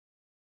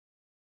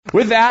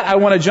With that, I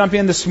want to jump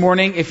in this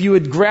morning. If you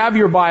would grab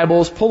your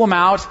Bibles, pull them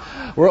out.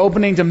 We're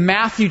opening to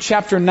Matthew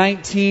chapter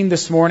 19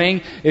 this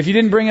morning. If you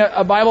didn't bring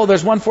a Bible,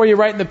 there's one for you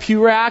right in the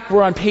pew rack.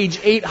 We're on page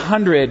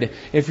 800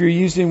 if you're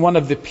using one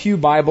of the pew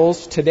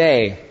Bibles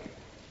today.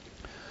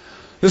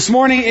 This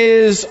morning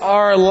is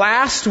our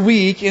last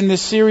week in the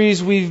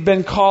series we've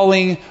been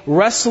calling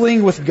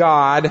Wrestling with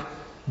God,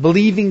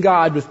 Believing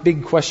God with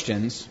Big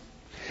Questions.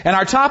 And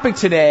our topic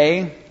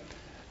today,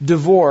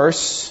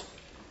 divorce,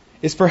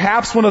 is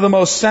perhaps one of the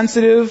most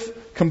sensitive,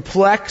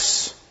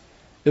 complex,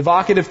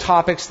 evocative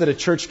topics that a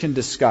church can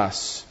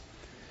discuss.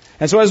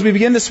 And so as we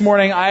begin this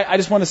morning, I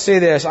just want to say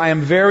this. I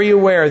am very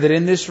aware that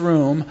in this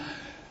room,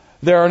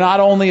 there are not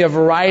only a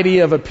variety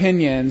of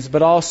opinions,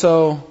 but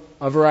also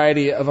a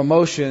variety of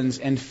emotions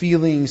and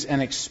feelings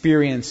and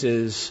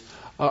experiences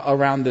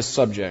around this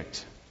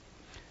subject.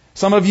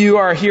 Some of you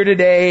are here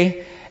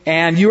today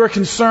and you are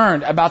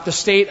concerned about the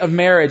state of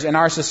marriage in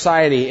our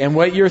society, and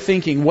what you're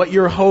thinking, what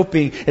you're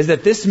hoping is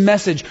that this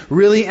message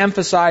really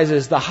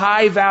emphasizes the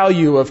high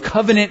value of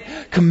covenant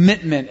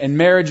commitment and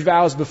marriage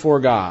vows before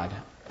God.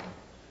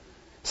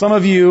 Some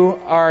of you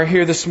are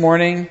here this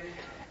morning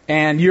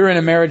and you're in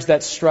a marriage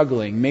that's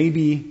struggling,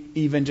 maybe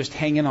even just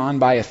hanging on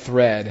by a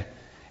thread,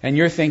 and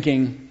you're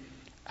thinking,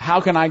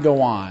 how can I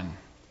go on?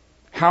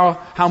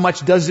 How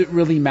much does it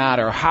really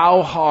matter?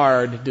 How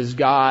hard does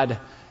God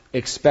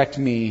expect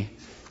me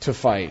to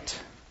fight?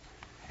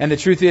 And the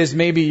truth is,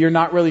 maybe you're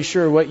not really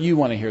sure what you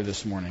want to hear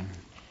this morning.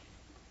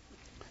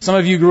 Some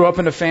of you grew up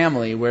in a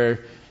family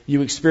where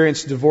you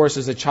experienced divorce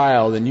as a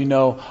child, and you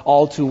know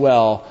all too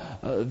well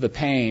the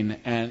pain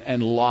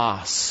and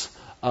loss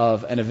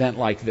of an event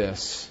like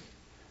this.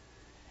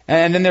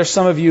 And then there's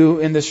some of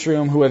you in this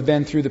room who have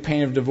been through the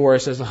pain of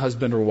divorce as a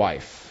husband or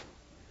wife.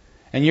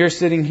 And you're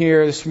sitting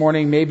here this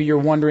morning, maybe you're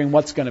wondering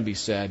what's going to be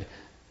said.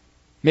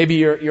 Maybe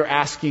you're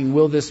asking,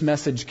 will this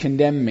message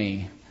condemn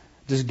me?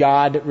 Does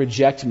God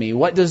reject me?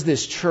 What does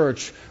this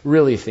church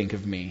really think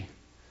of me?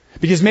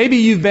 Because maybe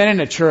you've been in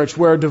a church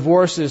where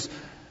divorce is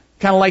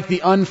kind of like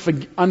the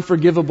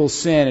unforgivable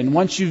sin. And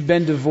once you've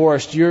been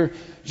divorced, you're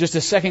just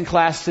a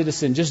second-class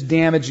citizen, just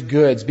damaged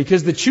goods.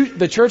 Because the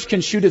church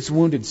can shoot its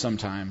wounded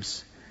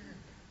sometimes.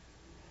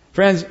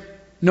 Friends,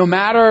 no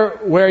matter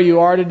where you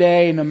are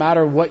today, no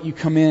matter what you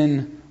come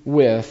in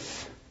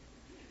with,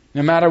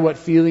 no matter what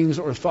feelings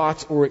or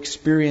thoughts or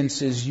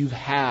experiences you've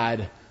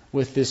had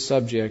with this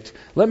subject,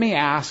 let me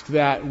ask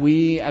that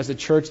we as a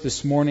church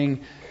this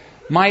morning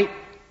might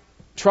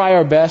try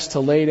our best to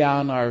lay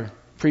down our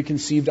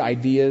preconceived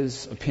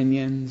ideas,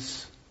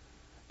 opinions,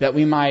 that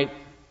we might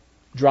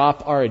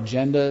drop our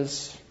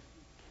agendas,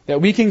 that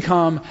we can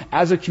come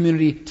as a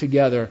community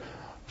together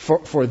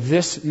for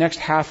this next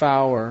half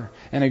hour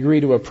and agree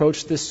to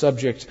approach this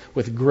subject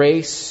with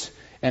grace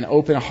and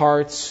open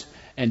hearts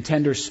and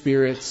tender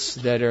spirits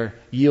that are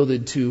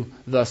yielded to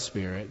the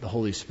Spirit, the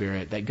Holy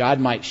Spirit, that God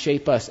might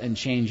shape us and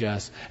change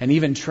us and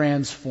even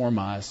transform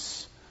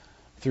us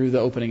through the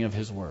opening of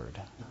His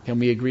Word. Can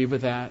we agree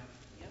with that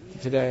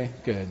today?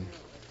 Good.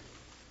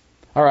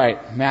 All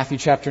right, Matthew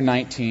chapter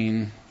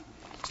 19,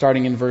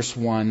 starting in verse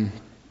 1.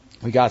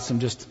 We got some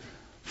just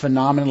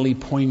phenomenally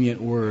poignant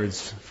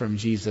words from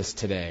Jesus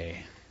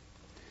today.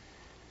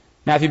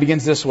 Matthew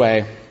begins this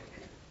way.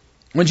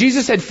 When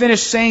Jesus had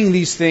finished saying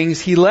these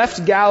things, He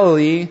left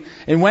Galilee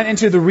and went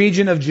into the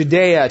region of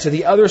Judea to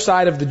the other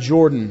side of the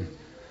Jordan.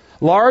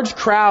 Large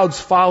crowds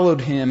followed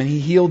Him, and He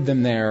healed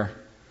them there.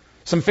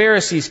 Some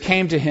Pharisees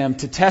came to Him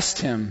to test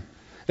Him.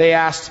 They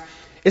asked,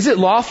 "Is it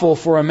lawful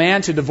for a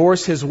man to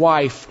divorce his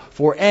wife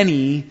for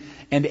any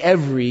and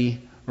every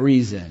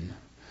reason?"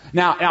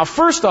 Now,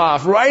 first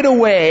off, right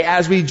away,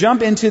 as we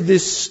jump into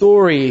this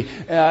story,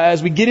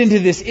 as we get into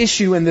this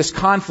issue and this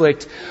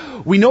conflict,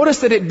 we notice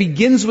that it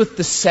begins with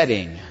the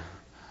setting.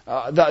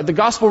 The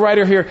gospel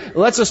writer here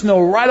lets us know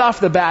right off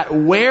the bat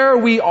where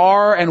we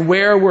are and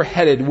where we're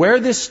headed, where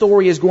this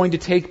story is going to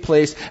take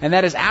place, and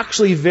that is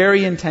actually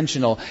very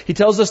intentional. He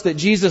tells us that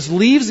Jesus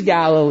leaves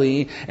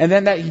Galilee and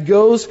then that He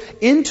goes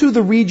into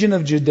the region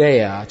of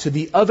Judea, to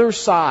the other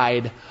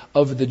side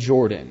of the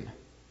Jordan.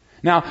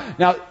 Now,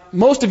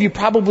 most of you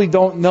probably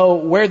don't know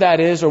where that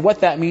is or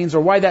what that means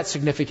or why that's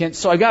significant,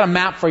 so I've got a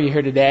map for you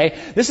here today.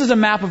 This is a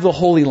map of the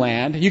Holy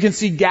Land. You can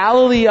see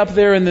Galilee up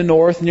there in the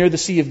north near the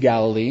Sea of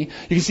Galilee.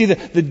 You can see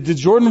the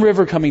Jordan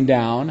River coming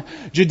down,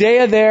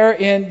 Judea there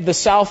in the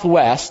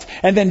southwest,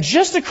 and then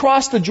just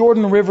across the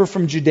Jordan River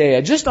from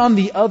Judea, just on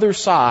the other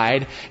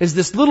side, is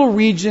this little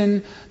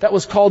region that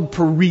was called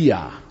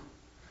Perea.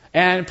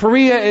 And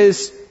Perea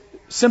is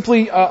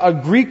simply a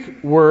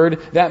Greek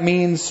word that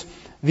means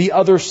the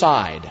other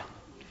side.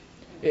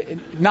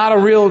 Not a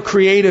real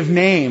creative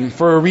name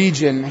for a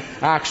region,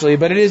 actually,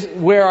 but it is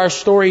where our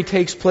story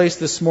takes place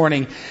this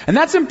morning. And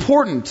that's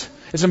important.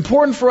 It's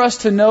important for us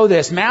to know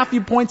this.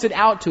 Matthew points it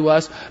out to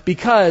us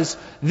because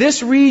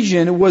this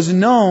region was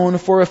known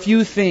for a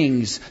few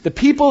things. The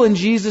people in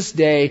Jesus'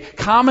 day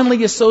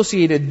commonly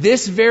associated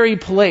this very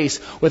place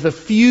with a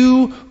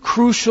few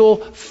crucial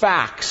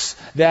facts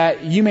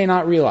that you may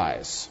not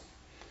realize.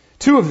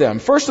 Two of them.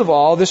 First of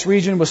all, this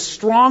region was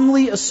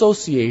strongly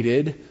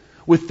associated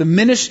with the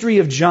ministry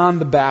of John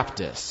the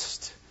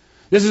Baptist.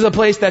 This is a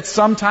place that's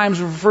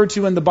sometimes referred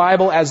to in the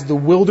Bible as the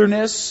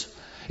wilderness.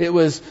 It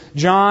was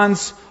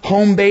John's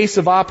home base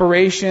of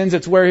operations.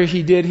 It's where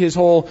he did his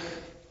whole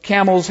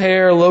camel's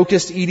hair,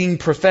 locust-eating,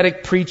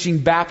 prophetic preaching,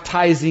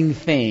 baptizing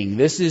thing.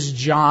 This is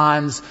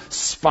John's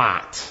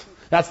spot.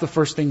 That's the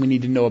first thing we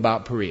need to know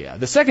about Perea.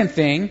 The second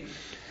thing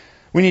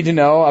we need to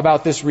know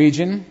about this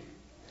region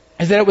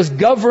is that it was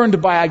governed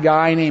by a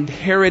guy named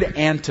Herod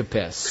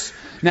Antipas.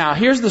 Now,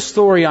 here's the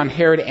story on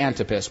Herod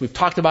Antipas. We've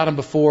talked about him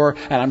before,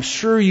 and I'm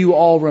sure you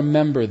all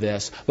remember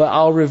this, but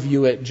I'll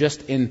review it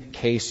just in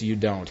case you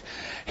don't.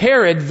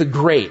 Herod the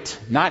Great,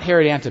 not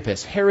Herod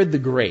Antipas, Herod the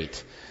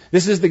Great.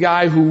 This is the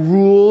guy who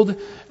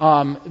ruled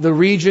the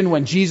region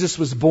when Jesus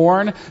was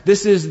born.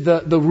 This is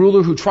the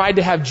ruler who tried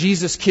to have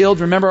Jesus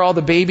killed. Remember all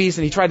the babies?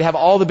 And he tried to have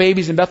all the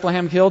babies in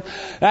Bethlehem killed.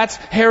 That's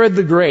Herod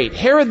the Great.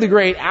 Herod the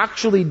Great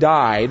actually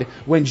died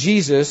when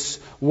Jesus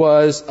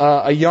was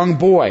a young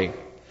boy.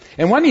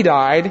 And when he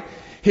died,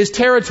 his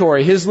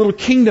territory, his little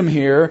kingdom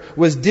here,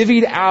 was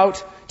divvied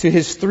out to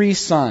his three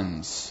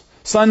sons.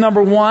 Son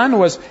number one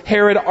was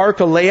Herod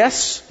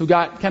Archelaus, who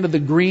got kind of the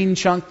green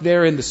chunk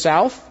there in the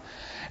south.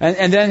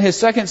 And then his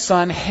second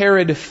son,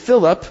 Herod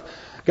Philip,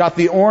 got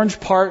the orange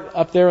part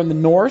up there in the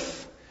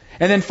north.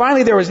 And then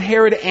finally there was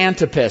Herod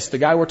Antipas, the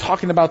guy we're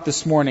talking about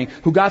this morning,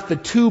 who got the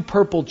two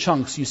purple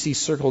chunks you see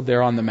circled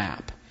there on the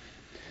map.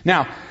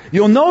 Now,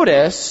 you'll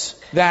notice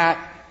that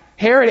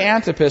Herod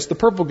Antipas, the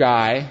purple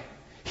guy,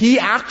 he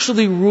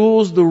actually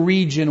rules the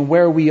region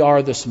where we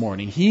are this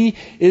morning. He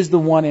is the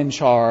one in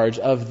charge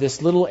of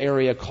this little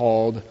area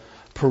called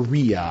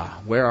Perea,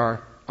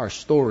 where our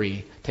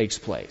story takes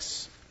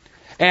place.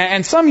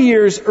 And some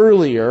years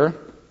earlier,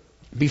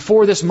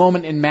 before this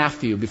moment in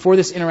Matthew, before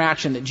this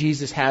interaction that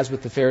Jesus has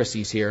with the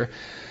Pharisees here,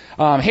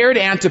 Herod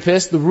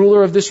Antipas, the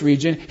ruler of this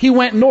region, he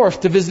went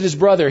north to visit his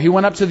brother. He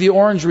went up to the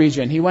Orange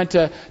region. He went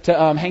to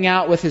hang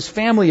out with his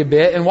family a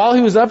bit. And while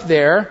he was up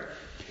there,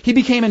 he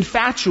became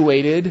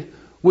infatuated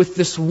with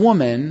this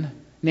woman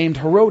named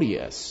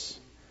Herodias.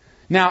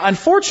 Now,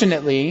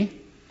 unfortunately,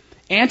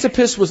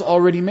 Antipas was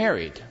already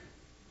married.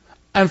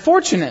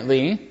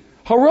 Unfortunately,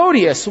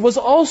 Herodias was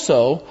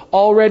also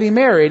already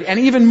married,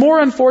 and even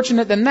more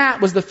unfortunate than that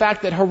was the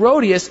fact that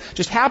Herodias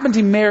just happened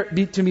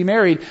to be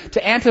married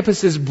to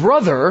Antipas's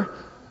brother,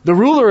 the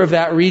ruler of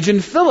that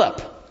region,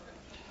 Philip.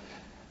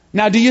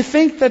 Now, do you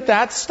think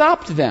that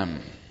stopped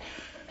them?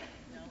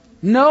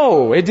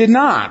 No, it did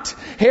not.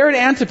 Herod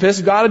Antipas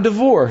got a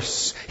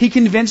divorce. He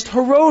convinced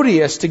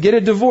Herodias to get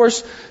a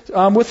divorce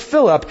with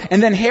Philip.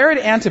 And then Herod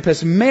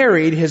Antipas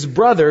married his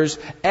brother's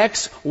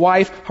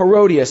ex-wife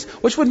Herodias,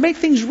 which would make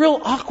things real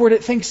awkward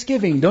at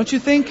Thanksgiving, don't you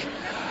think?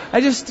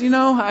 I guess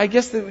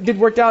it did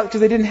work out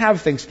because they didn't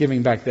have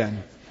Thanksgiving back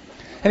then.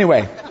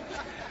 Anyway,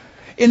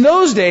 in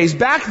those days,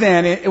 back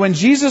then, when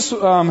Jesus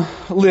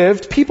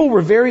lived, people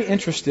were very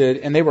interested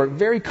and they were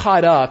very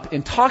caught up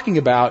in talking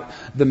about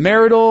the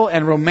marital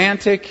and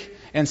romantic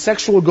and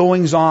sexual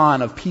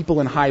goings-on of people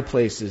in high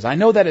places. I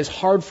know that is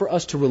hard for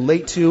us to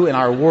relate to in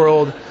our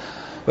world,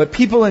 but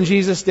people in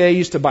Jesus' day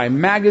used to buy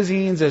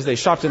magazines as they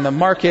shopped in the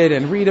market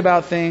and read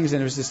about things,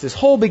 and there was this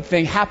whole big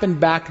thing happened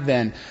back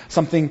then,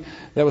 something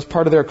that was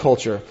part of their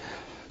culture.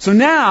 So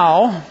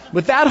now,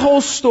 with that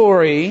whole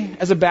story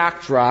as a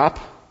backdrop,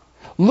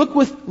 Look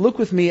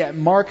with me at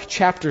Mark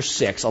chapter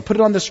 6. I'll put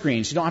it on the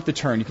screen so you don't have to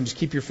turn. You can just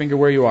keep your finger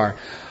where you are.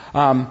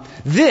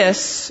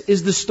 This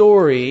is the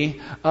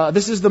story.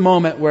 This is the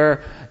moment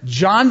where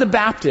John the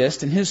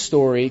Baptist and his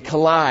story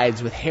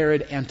collides with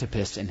Herod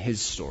Antipas and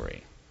his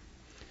story.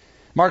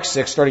 Mark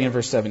 6, starting in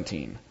verse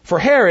 17. For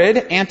Herod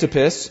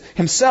Antipas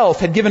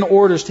himself had given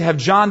orders to have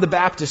John the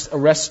Baptist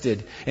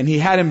arrested, and he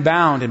had him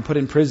bound and put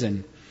in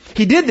prison.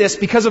 He did this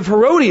because of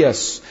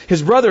Herodias,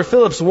 his brother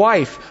Philip's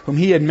wife, whom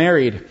he had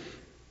married.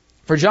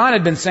 For John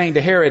had been saying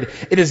to Herod,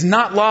 "It is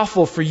not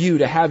lawful for you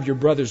to have your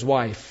brother's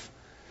wife."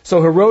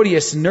 So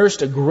Herodias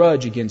nursed a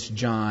grudge against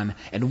John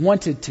and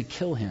wanted to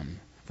kill him.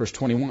 Verse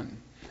 21.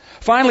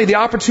 Finally, the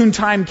opportune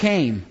time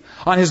came.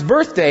 On his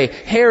birthday,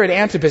 Herod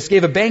Antipas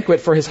gave a banquet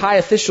for his high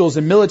officials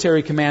and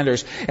military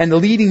commanders and the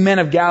leading men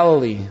of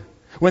Galilee.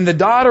 When the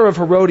daughter of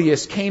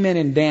Herodias came in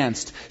and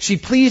danced, she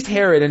pleased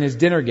Herod and his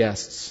dinner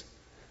guests.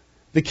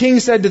 The king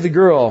said to the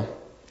girl,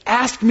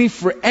 "Ask me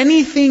for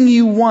anything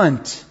you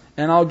want,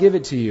 and I'll give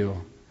it to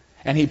you."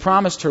 And he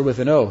promised her with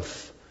an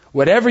oath,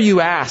 "Whatever you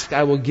ask,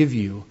 I will give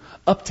you,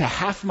 up to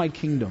half my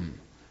kingdom."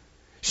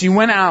 She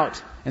went out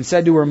and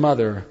said to her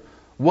mother,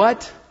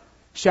 "What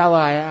shall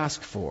I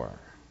ask for?"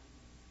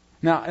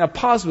 Now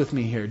pause with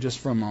me here just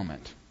for a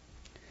moment.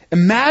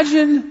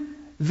 Imagine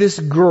this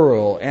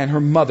girl and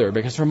her mother,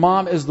 because her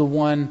mom is the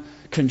one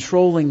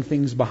controlling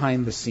things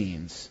behind the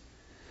scenes.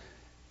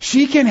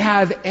 She can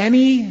have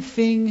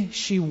anything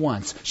she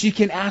wants. She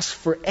can ask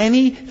for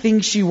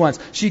anything she wants.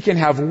 She can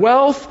have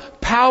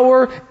wealth,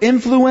 power,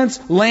 influence,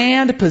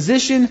 land,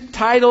 position,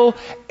 title,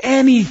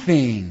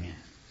 anything.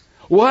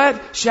 What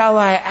shall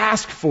I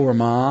ask for,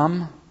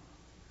 Mom?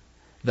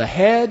 The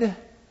head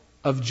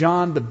 "Of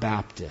John the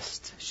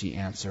Baptist," she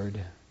answered.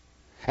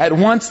 At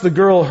once the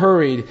girl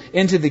hurried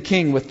into the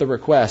king with the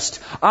request,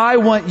 "I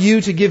want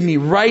you to give me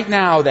right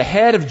now the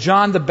head of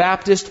John the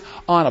Baptist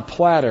on a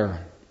platter."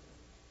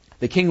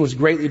 The king was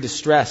greatly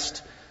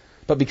distressed,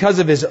 but because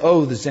of his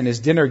oaths and his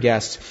dinner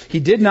guests, he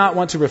did not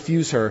want to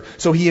refuse her.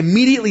 So he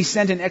immediately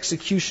sent an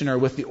executioner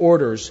with the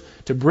orders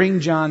to bring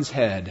John's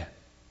head.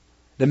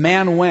 The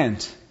man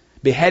went,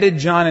 beheaded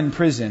John in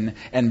prison,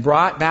 and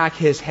brought back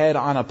his head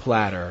on a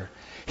platter.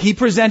 He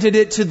presented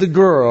it to the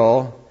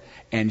girl,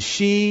 and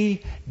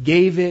she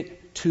gave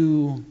it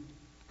to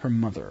her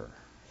mother.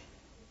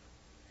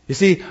 You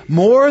see,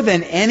 more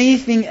than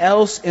anything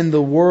else in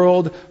the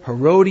world,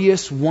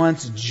 Herodias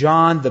wants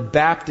John the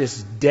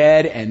Baptist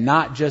dead, and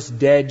not just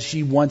dead.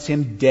 She wants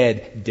him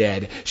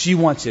dead. She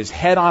wants his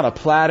head on a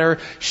platter.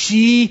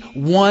 She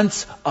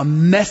wants a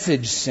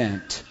message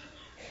sent.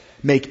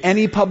 Make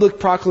any public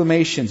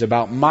proclamations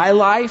about my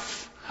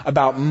life,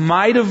 about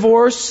my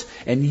divorce,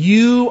 and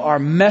you are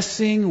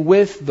messing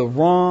with the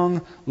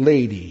wrong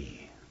lady.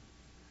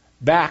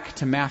 Back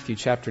to Matthew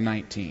chapter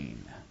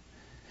 19.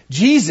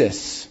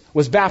 Jesus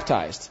was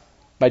baptized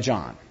by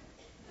John.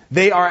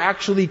 They are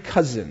actually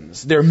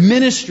cousins. Their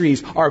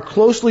ministries are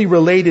closely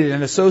related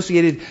and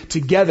associated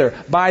together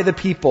by the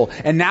people.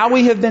 And now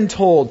we have been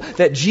told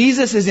that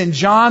Jesus is in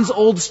John's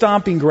old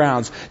stomping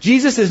grounds.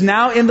 Jesus is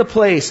now in the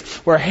place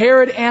where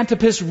Herod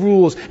Antipas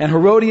rules, and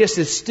Herodias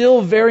is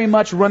still very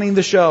much running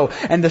the show.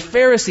 And the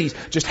Pharisees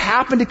just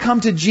happen to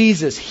come to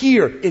Jesus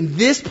here in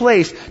this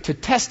place to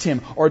test him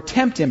or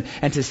tempt him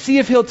and to see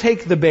if he'll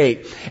take the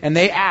bait. And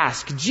they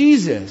ask,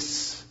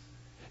 "Jesus,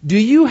 do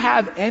you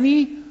have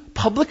any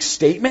public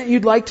statement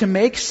you'd like to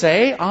make,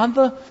 say, on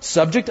the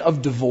subject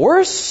of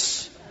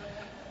divorce?"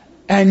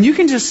 And you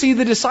can just see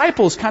the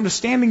disciples kind of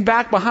standing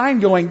back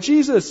behind going,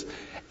 "Jesus,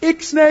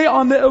 ixnay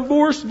on the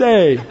divorce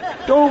day.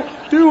 Don't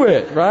do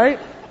it," right?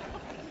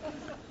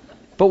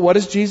 But what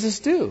does Jesus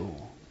do?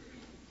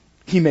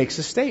 He makes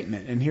a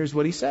statement, and here's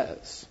what he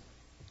says.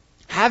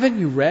 "Haven't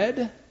you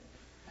read?"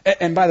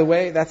 And by the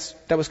way,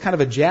 that was kind of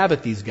a jab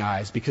at these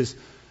guys, because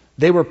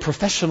they were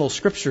professional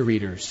scripture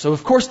readers. So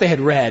of course they had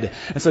read.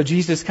 And so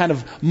Jesus kind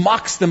of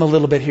mocks them a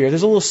little bit here.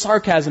 There's a little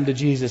sarcasm to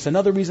Jesus.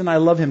 Another reason I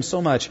love him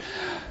so much.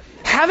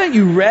 "Haven't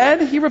you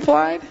read," he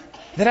replied,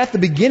 "that at the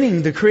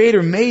beginning the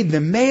Creator made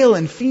them male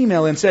and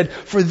female and said,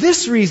 'For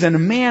this reason a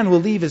man will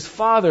leave his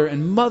father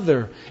and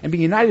mother and be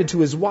united to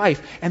his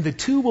wife, and the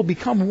two will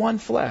become one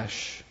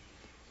flesh.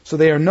 So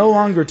they are no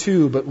longer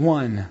two but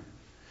one.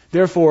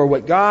 Therefore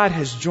what God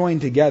has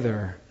joined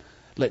together,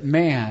 let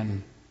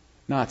man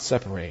not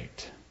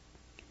separate.'"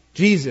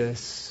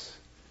 Jesus,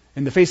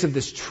 in the face of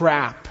this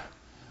trap,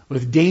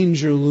 with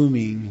danger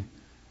looming,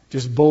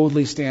 just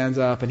boldly stands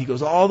up, and he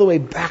goes all the way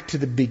back to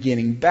the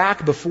beginning,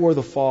 back before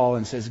the fall,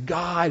 and says,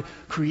 God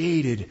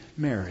created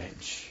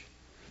marriage.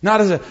 Not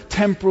as a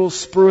temporal,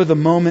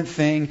 spur-of-the-moment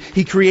thing.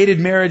 He created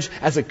marriage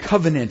as a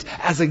covenant,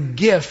 as a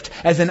gift,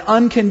 as an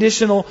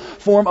unconditional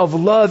form of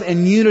love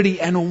and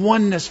unity and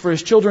oneness for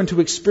His children to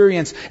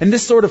experience. And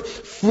this sort of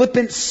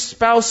flippant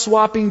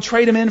spouse-swapping,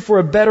 trade him in for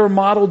a better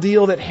model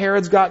deal that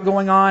Herod's got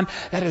going on,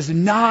 that is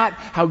not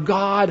how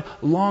God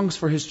longs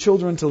for His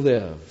children to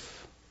live.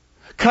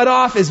 Cut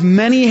off as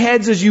many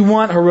heads as you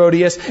want,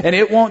 Herodias, and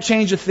it won't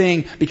change a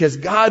thing, because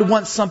God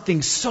wants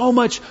something so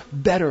much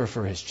better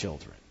for His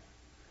children.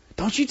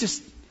 Don't you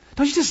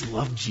just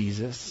love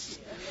Jesus?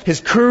 His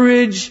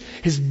courage,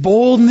 His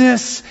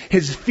boldness,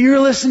 His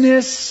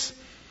fearlessness.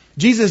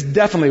 Jesus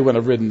definitely would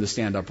have ridden the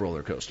stand-up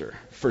roller coaster,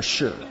 for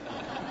sure.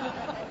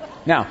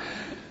 Now,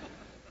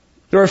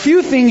 there are a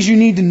few things you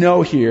need to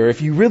know here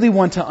if you really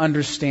want to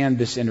understand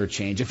this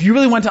interchange. If you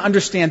really want to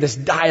understand this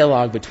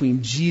dialogue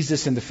between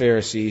Jesus and the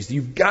Pharisees,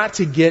 you've got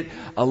to get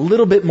a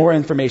little bit more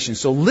information.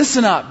 So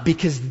listen up,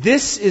 because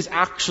this is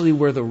actually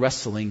where the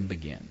wrestling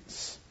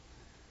begins.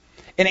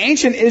 In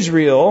ancient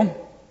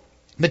Israel,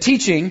 the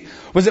teaching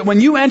was that when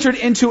you entered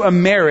into a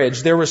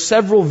marriage, there were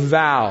several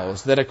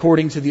vows that,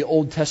 according to the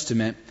Old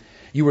Testament,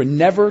 you were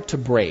never to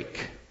break.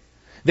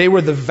 They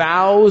were the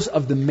vows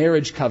of the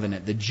marriage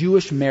covenant, the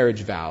Jewish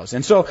marriage vows.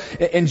 And so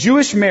in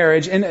Jewish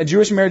marriage, in a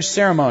Jewish marriage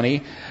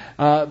ceremony,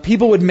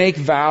 people would make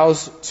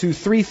vows to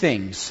three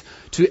things.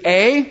 To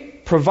A,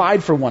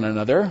 provide for one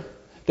another.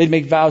 They'd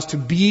make vows to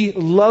B,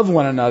 love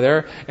one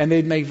another. And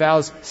they'd make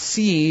vows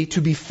C,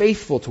 to be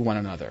faithful to one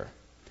another.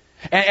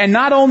 And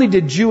not only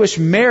did Jewish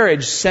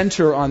marriage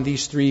center on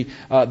these three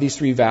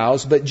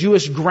vows, but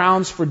Jewish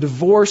grounds for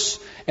divorce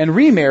and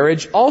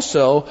remarriage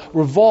also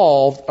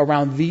revolved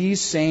around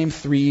these same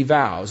three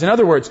vows. In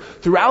other words,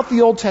 throughout the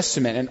Old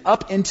Testament and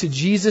up into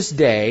Jesus'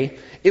 day,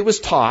 it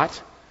was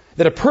taught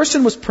that a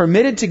person was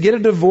permitted to get a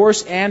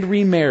divorce and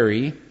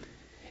remarry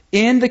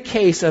in the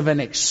case of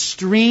an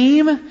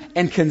extreme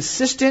and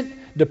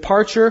consistent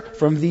departure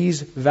from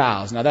these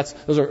vows. Now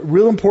those are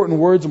real important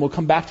words, and we'll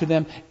come back to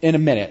them in a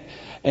minute.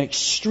 An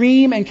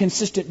extreme and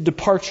consistent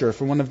departure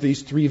from one of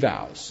these three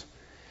vows.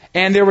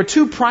 And there were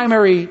two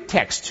primary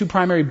texts, two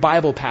primary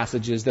Bible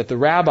passages that the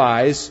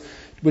rabbis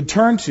would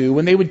turn to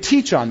when they would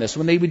teach on this,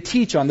 when they would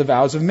teach on the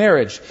vows of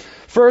marriage.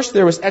 First,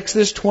 there was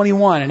Exodus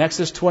 21. In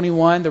Exodus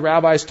 21, the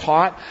rabbis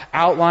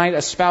outlined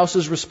a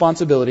spouse's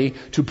responsibility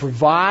to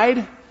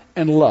provide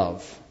and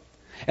love.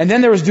 And then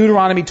there was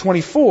Deuteronomy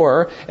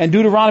 24, and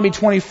Deuteronomy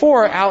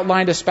 24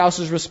 outlined a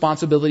spouse's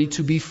responsibility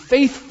to be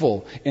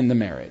faithful in the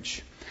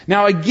marriage.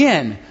 Now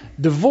again,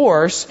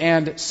 divorce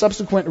and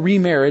subsequent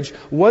remarriage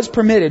was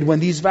permitted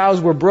when these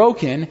vows were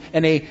broken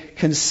in a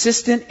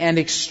consistent and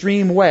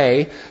extreme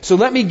way. So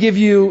let me give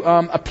you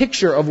a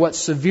picture of what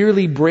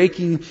severely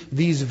breaking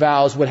these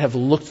vows would have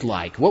looked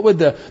like. What would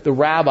the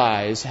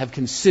rabbis have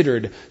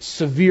considered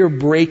severe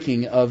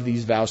breaking of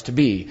these vows to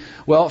be?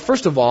 Well,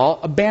 first of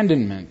all,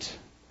 abandonment.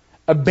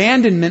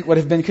 Abandonment would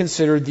have been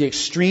considered the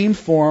extreme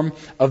form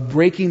of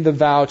breaking the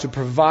vow to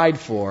provide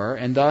for,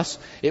 and thus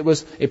it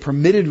was a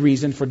permitted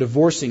reason for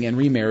divorcing and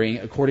remarrying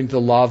according to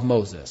the law of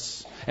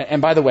Moses.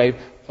 And by the way,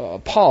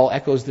 Paul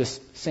echoes this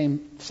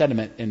same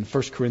sentiment in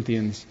 1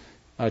 Corinthians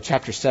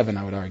chapter 7,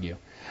 I would argue.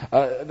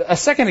 A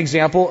second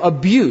example,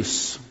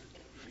 abuse.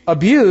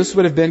 Abuse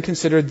would have been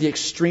considered the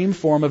extreme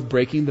form of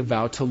breaking the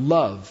vow to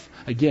love.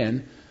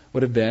 Again,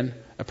 would have been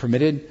a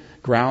permitted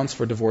grounds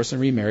for divorce and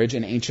remarriage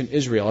in ancient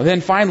Israel. And then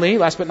finally,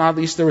 last but not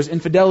least, there was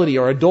infidelity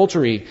or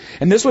adultery.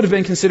 And this would have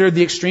been considered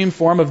the extreme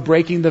form of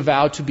breaking the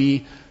vow to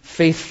be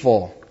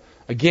faithful.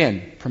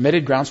 Again,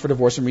 permitted grounds for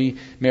divorce and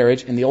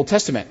remarriage in the Old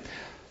Testament.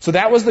 So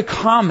that was the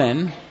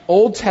common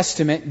Old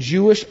Testament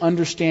Jewish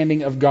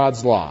understanding of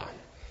God's law.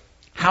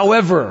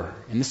 However,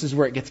 and this is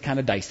where it gets kind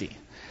of dicey,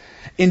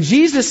 in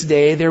Jesus'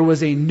 day there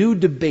was a new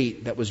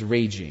debate that was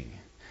raging.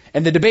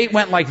 And the debate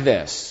went like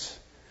this.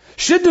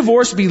 Should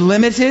divorce be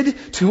limited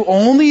to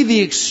only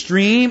the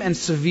extreme and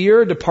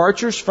severe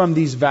departures from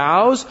these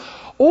vows,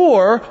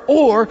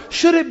 or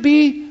should it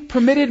be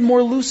permitted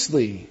more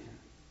loosely?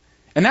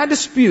 And that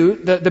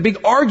dispute, the big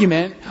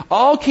argument,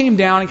 all came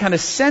down and kind of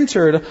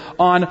centered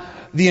on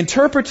the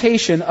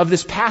interpretation of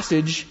this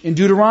passage in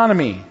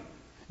Deuteronomy.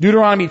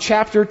 Deuteronomy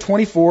chapter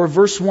 24,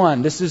 verse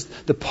 1. This is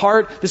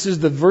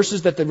the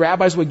verses that the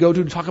rabbis would go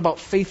to talk about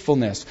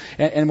faithfulness.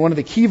 And one of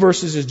the key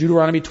verses is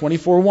Deuteronomy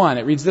 24:1.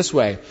 It reads this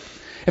way.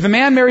 If a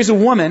man marries a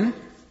woman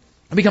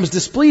who becomes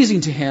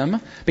displeasing to him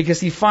because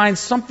he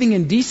finds something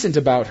indecent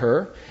about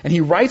her, and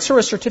he writes her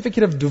a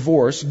certificate of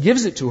divorce,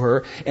 gives it to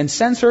her, and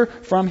sends her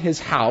from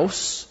his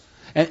house,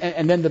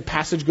 and then the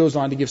passage goes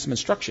on to give some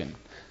instruction.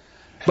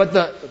 But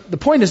the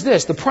point is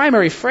this, the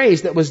primary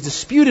phrase that was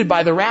disputed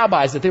by the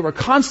rabbis, that they were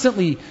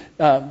constantly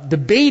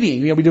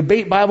debating, we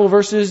debate Bible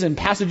verses and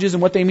passages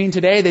and what they mean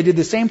today. They did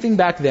the same thing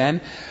back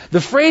then.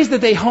 The phrase that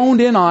they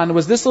honed in on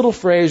was this little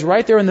phrase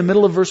right there in the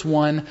middle of verse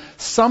 1,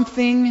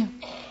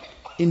 something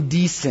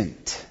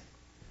indecent.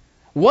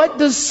 What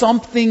does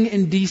something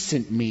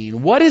indecent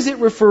mean? What is it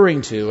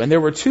referring to? And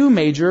there were two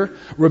major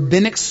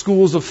rabbinic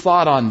schools of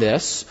thought on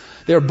this.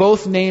 They're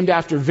both named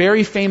after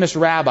very famous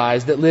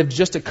rabbis that lived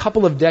just a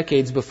couple of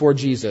decades before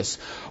Jesus.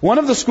 One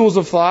of the schools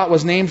of thought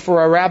was named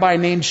for a rabbi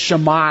named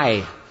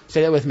Shammai.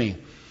 Say that with me.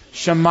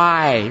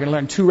 Shammai. You're going to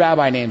learn two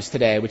rabbi names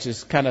today, which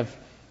is kind of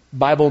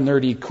Bible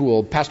nerdy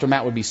cool. Pastor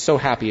Matt would be so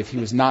happy if he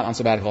was not on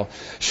sabbatical.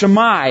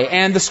 Shammai.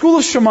 And the school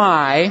of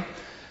Shammai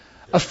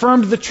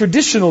affirmed the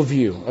traditional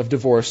view of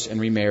divorce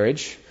and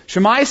remarriage.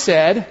 Shammai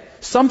said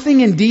something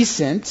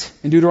indecent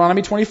in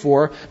Deuteronomy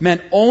 24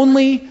 meant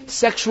only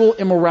sexual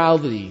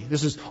immorality.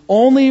 This is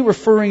only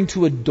referring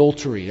to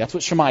adultery. That's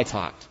what Shammai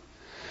taught.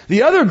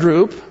 The other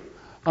group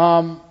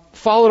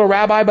followed a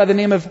rabbi by the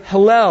name of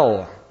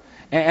Hillel.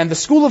 And the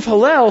school of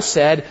Hillel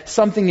said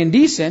something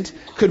indecent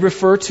could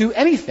refer to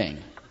anything,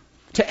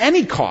 to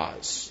any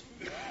cause.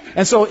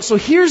 And so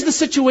here's the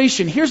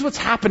situation. Here's what's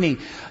happening.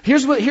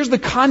 Here's the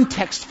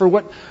context for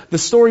what the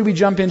story we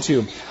jump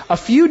into. A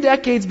few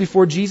decades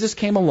before Jesus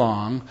came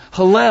along,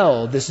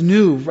 Hillel, this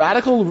new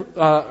radical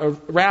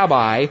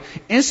rabbi,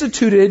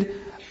 instituted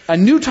a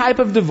new type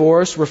of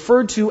divorce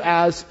referred to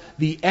as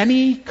the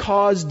any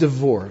cause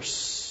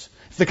divorce.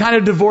 It's the kind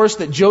of divorce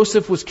that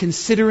Joseph was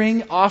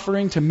considering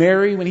offering to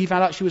Mary when he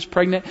found out she was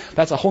pregnant.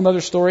 That's a whole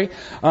other story.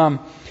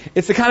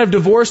 It's the kind of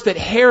divorce that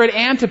Herod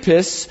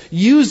Antipas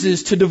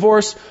uses to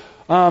divorce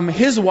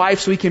his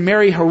wife so he can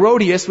marry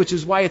Herodias, which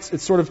is why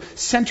it's sort of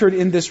centered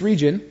in this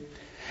region.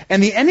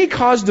 And the any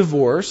cause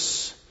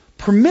divorce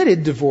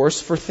permitted divorce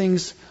for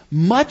things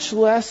much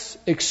less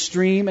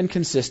extreme and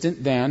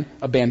consistent than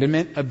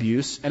abandonment,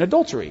 abuse, and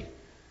adultery.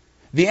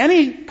 The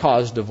any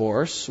cause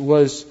divorce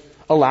was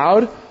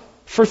allowed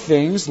for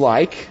things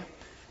like,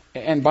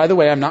 and by the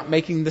way, I'm not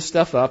making this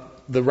stuff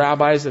up, the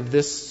rabbis of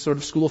this sort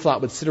of school of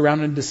thought would sit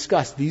around and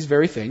discuss these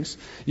very things.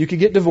 You could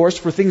get divorced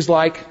for things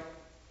like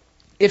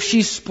if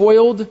she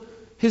spoiled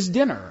his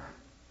dinner,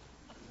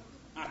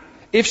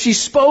 if she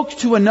spoke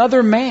to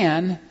another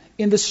man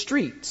in the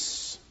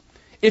streets,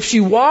 if she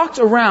walked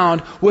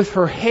around with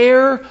her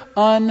hair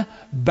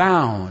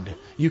unbound,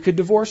 you could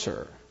divorce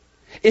her.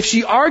 If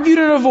she argued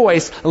in a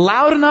voice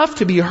loud enough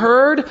to be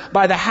heard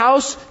by the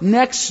house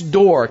next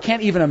door.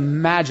 Can't even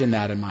imagine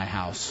that in my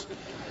house.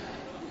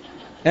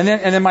 And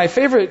then my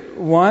favorite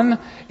one,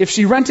 if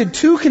she rented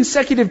 2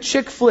 consecutive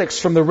chick flicks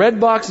from the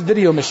Redbox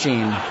video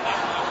machine.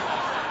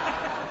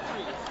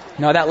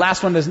 No, that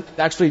last one is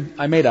actually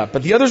I made up,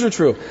 but the others are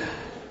true.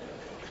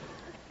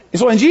 And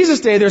so in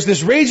Jesus' day, there's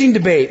this raging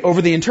debate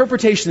over the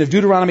interpretation of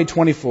Deuteronomy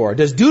 24.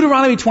 Does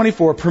Deuteronomy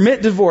 24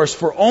 permit divorce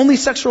for only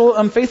sexual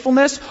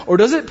unfaithfulness, or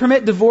does it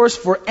permit divorce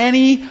for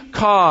any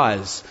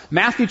cause?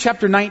 Matthew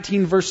chapter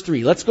 19, verse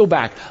 3. Let's go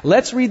back.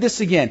 Let's read this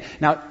again.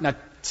 Now,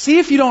 see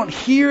if you don't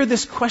hear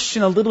this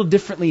question a little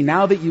differently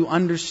now that you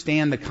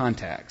understand the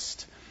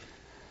context.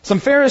 Some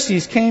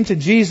Pharisees came to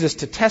Jesus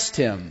to test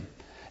him.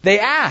 They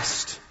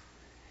asked,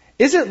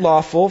 "Is it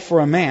lawful for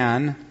a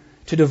man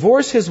to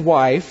divorce his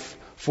wife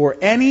for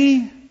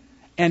any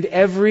and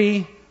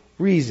every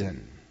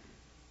reason?"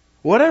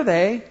 What are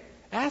they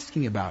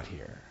asking about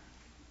here?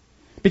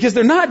 Because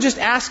they're not just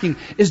asking,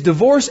 is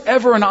divorce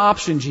ever an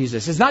option,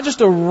 Jesus? It's not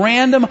just a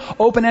random,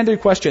 open-ended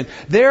question.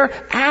 They're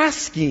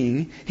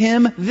asking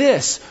him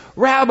this: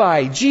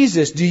 Rabbi,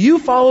 Jesus, do you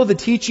follow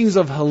the teachings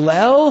of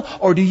Hillel,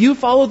 or do you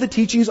follow the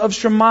teachings of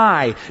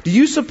Shammai? Do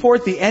you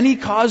support the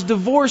any-cause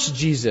divorce,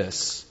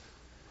 Jesus?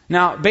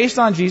 Now, based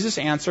on Jesus'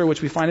 answer,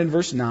 which we find in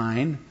verse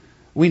 9,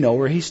 we know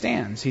where he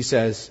stands. He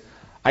says,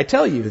 "I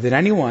tell you that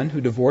anyone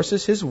who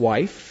divorces his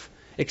wife,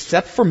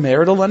 except for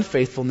marital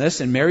unfaithfulness,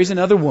 and marries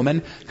another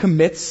woman,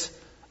 commits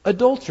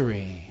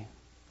adultery."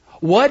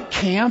 What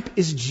camp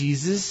is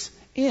Jesus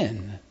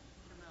in?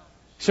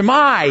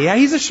 Shammai. Yeah,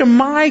 he's a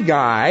Shammai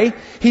guy.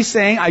 He's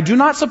saying, I do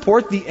not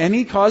support the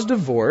any-cause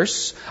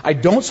divorce. I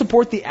don't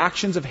support the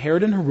actions of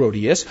Herod and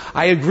Herodias.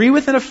 I agree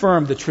with and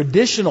affirm the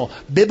traditional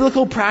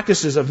biblical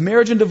practices of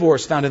marriage and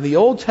divorce found in the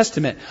Old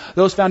Testament,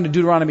 those found in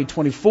Deuteronomy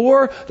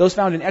 24, those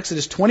found in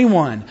Exodus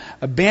 21.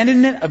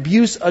 Abandonment,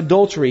 abuse,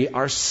 adultery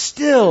are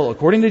still,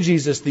 according to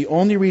Jesus, the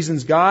only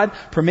reasons God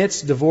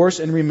permits divorce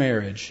and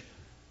remarriage.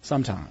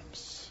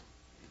 Sometimes.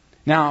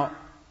 Now,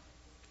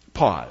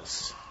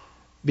 pause.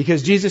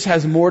 Because Jesus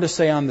has more to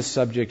say on the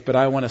subject, but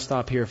I want to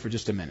stop here for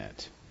just a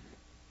minute.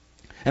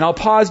 And I'll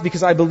pause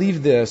because I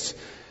believe this.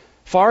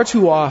 Far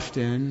too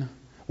often,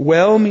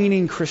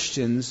 well-meaning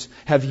Christians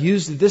have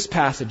used this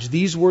passage,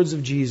 these words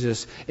of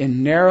Jesus,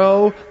 in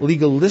narrow,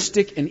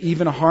 legalistic, and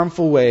even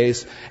harmful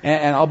ways.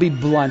 And I'll be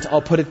blunt.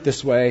 I'll put it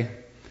this way.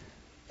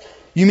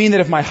 You mean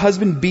that if my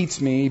husband beats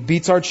me,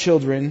 beats our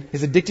children,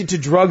 is addicted to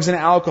drugs and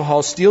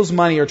alcohol, steals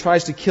money, or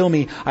tries to kill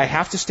me, I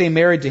have to stay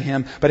married to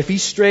him. But if he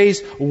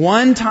strays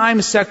one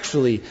time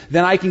sexually,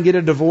 then I can get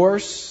a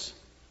divorce?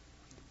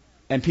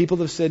 And people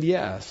have said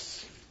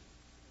yes.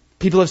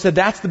 People have said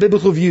that's the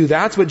biblical view.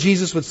 That's what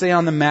Jesus would say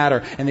on the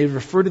matter. And they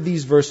refer to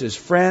these verses.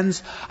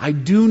 Friends, I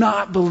do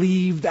not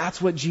believe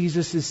that's what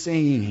Jesus is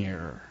saying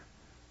here.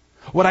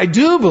 What I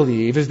do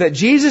believe is that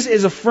Jesus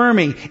is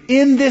affirming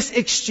in this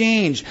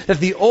exchange that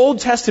the Old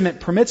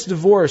Testament permits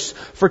divorce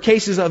for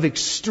cases of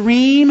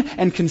extreme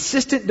and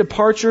consistent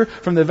departure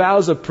from the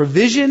vows of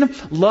provision,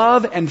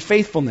 love, and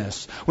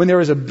faithfulness. When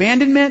there is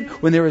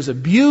abandonment, when there is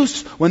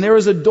abuse, when there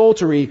is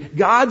adultery,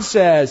 God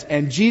says,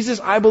 and Jesus,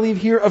 I believe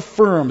here,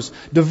 affirms,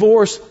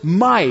 divorce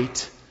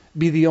might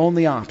be the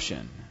only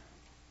option.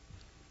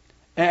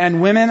 And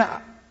women,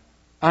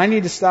 I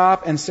need to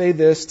stop and say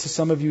this to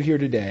some of you here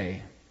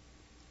today.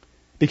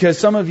 Because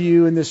some of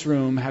you in this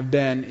room have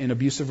been in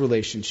abusive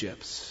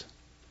relationships.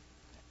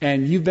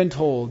 And you've been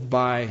told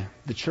by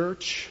the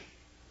church,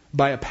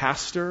 by a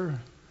pastor,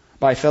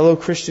 by fellow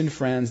Christian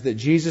friends that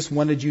Jesus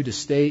wanted you to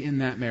stay in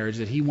that marriage,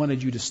 that He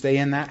wanted you to stay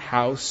in that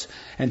house.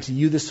 And to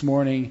you this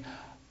morning,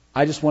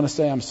 I just want to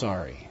say I'm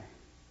sorry.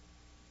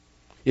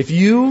 If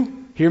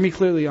you, hear me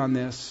clearly on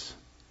this,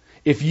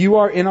 if you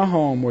are in a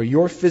home where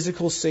your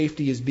physical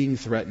safety is being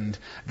threatened,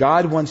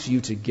 God wants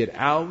you to get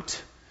out,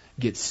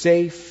 get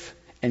safe,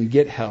 and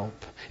get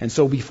help. And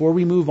so before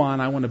we move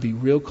on, I want to be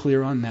real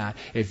clear on that.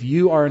 If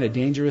you are in a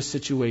dangerous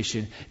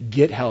situation,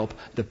 get help.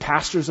 The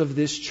pastors of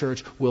this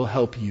church will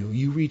help you.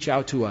 You reach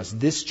out to us.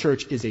 This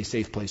church is a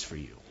safe place for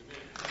you.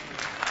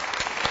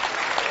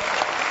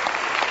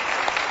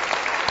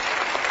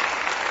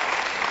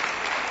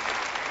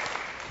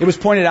 It was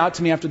pointed out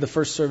to me after the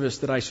first service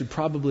that I should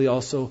probably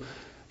also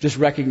just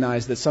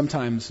recognize that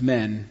sometimes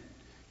men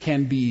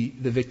can be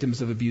the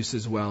victims of abuse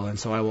as well. And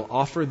so I will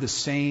offer the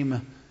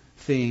same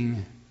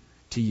thing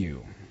to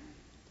you.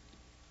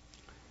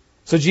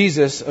 So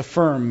Jesus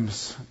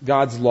affirms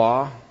God's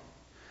law.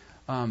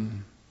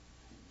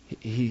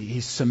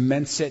 He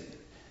cements it.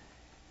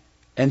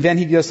 And then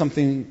He does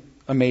something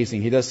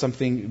amazing. He does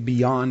something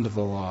beyond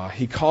the law.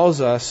 He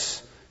calls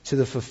us to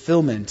the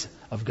fulfillment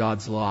of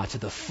God's law, to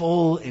the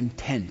full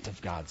intent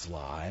of God's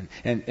law.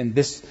 And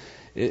this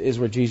is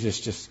where Jesus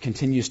just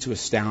continues to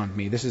astound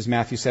me. This is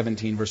Matthew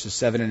 17, verses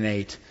 7 and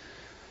 8.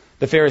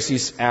 The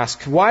Pharisees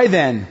ask, "Why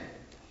then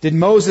did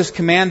Moses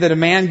command that a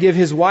man give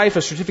his wife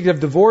a certificate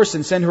of divorce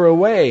and send her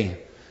away?"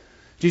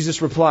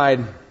 Jesus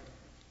replied,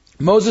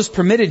 "Moses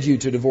permitted you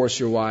to divorce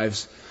your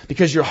wives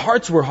because your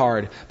hearts were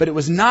hard, but it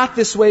was not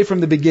this way from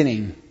the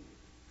beginning."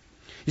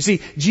 You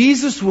see,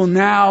 Jesus will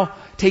now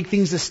take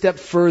things a step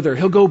further.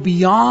 He'll go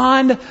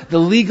beyond the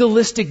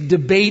legalistic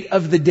debate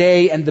of the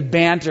day and the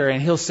banter,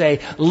 and He'll say,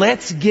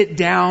 let's get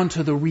down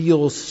to the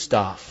real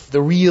stuff,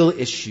 the real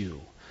issue.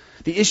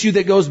 The issue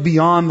that goes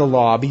beyond the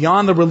law,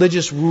 beyond the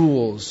religious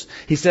rules.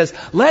 He says,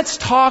 let's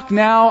talk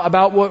now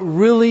about what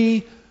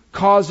really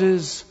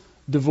causes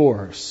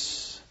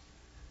divorce.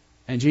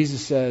 And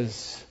Jesus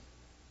says,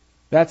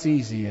 that's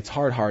easy. It's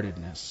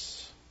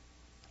hard-heartedness.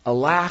 A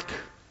lack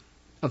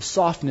of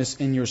softness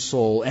in your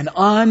soul. An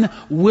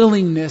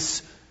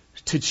unwillingness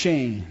to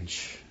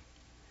change.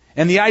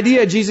 And the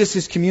idea Jesus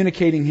is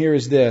communicating here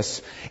is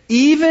this.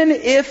 Even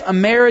if a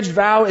marriage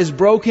vow is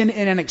broken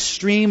in an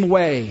extreme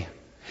way,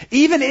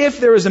 even if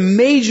there is a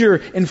major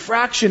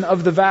infraction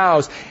of the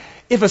vows,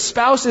 if a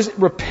spouse is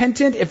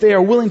repentant, if they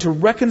are willing to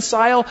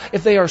reconcile,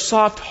 if they are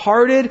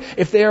soft-hearted,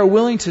 if they are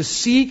willing to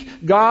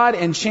seek God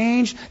and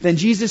change, then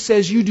Jesus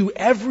says you do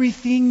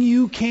everything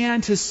you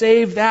can to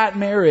save that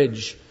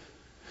marriage.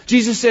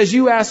 Jesus says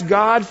you ask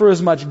God for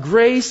as much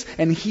grace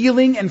and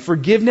healing and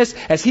forgiveness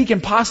as He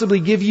can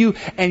possibly give you,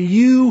 and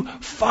you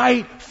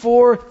fight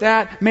for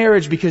that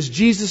marriage because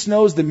Jesus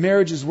knows that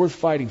marriage is worth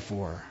fighting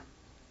for.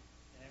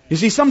 You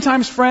see,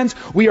 sometimes, friends,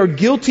 we are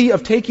guilty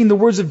of taking the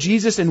words of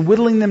Jesus and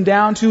whittling them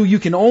down to, you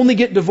can only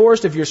get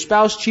divorced if your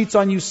spouse cheats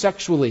on you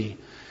sexually.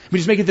 We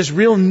just make it this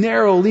real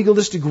narrow,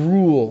 legalistic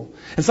rule.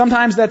 And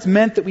sometimes that's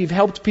meant that we've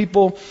helped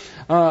people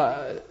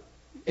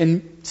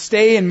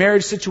stay in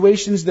marriage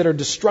situations that are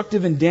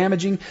destructive and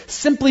damaging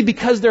simply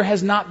because there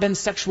has not been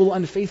sexual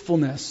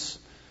unfaithfulness.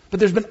 But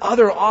there's been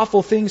other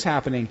awful things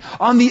happening.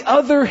 On the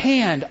other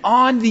hand,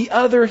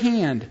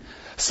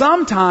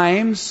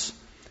 sometimes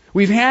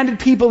we've handed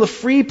people a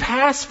free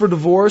pass for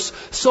divorce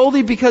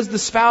solely because the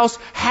spouse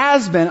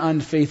has been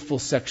unfaithful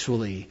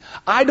sexually.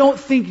 I don't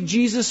think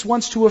Jesus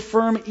wants to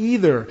affirm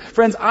either.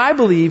 Friends, I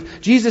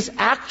believe Jesus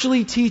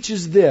actually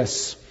teaches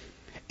this.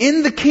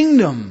 In the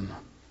kingdom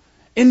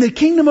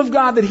of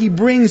God that He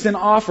brings and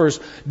offers,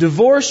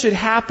 divorce should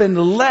happen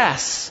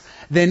less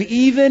than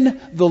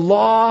even the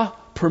law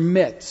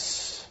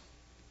permits.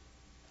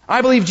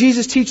 I believe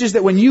Jesus teaches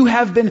that when you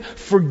have been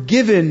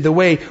forgiven the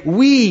way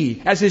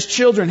we, as His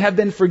children, have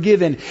been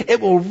forgiven, it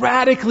will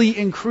radically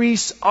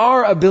increase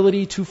our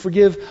ability to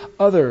forgive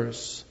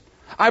others.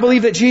 I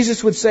believe that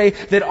Jesus would say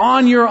that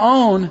on your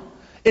own,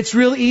 it's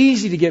real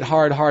easy to get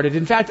hard-hearted.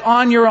 In fact,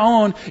 on your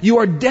own, you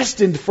are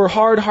destined for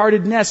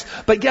hard-heartedness.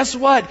 But guess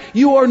what?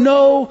 You are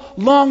no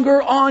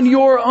longer on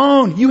your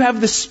own. You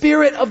have the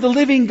Spirit of the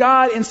living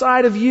God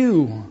inside of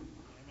you.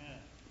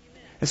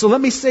 And so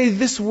let me say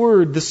this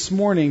word this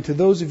morning to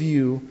those of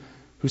you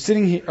who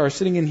are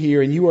sitting in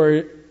here and you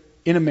are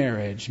in a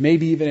marriage,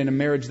 maybe even in a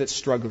marriage that's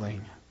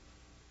struggling.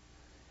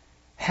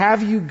 Are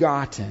you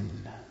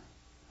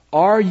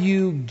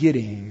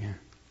getting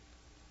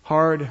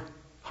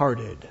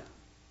hard-hearted?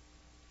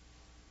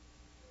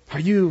 Are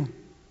you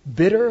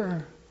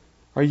bitter?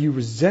 Are you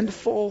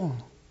resentful?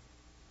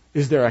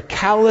 Is there a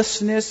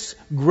callousness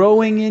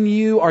growing in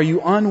you? Are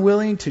you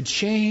unwilling to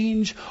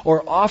change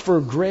or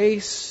offer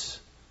grace?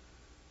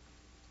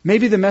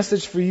 Maybe the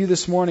message for you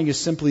this morning is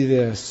simply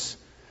this.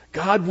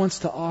 God wants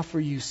to offer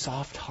you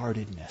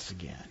soft-heartedness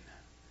again.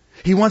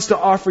 He wants to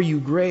offer you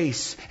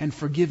grace and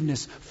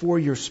forgiveness for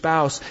your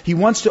spouse. He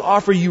wants to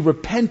offer you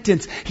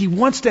repentance. He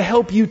wants to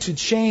help you to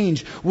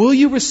change. Will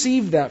you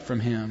receive that from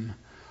Him?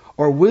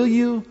 Or will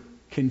you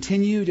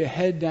continue to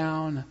head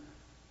down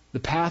the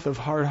path of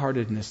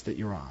hard-heartedness that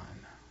you're on?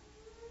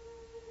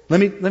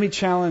 Let me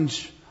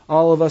challenge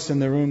all of us in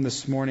the room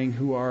this morning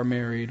who are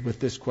married with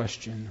this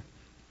question.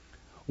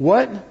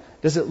 What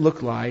does it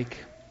look like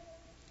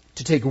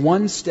to take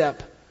one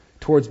step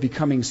towards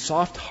becoming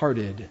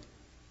soft-hearted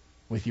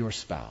with your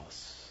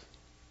spouse?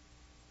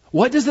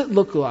 What does it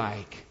look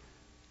like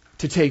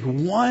to take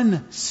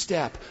one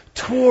step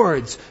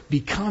towards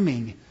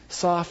becoming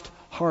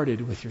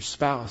soft-hearted with your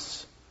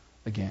spouse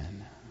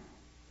again?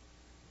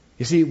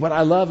 You see, what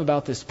I love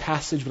about this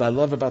passage, what I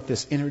love about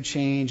this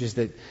interchange is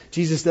that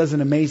Jesus does an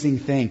amazing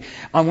thing.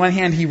 On one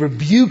hand, He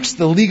rebukes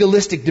the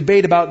legalistic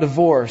debate about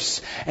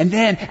divorce. And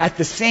then, at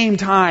the same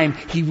time,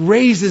 He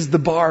raises the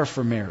bar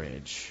for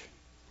marriage.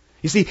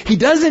 You see, He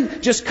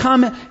doesn't just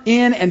come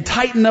in and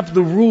tighten up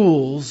the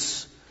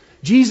rules.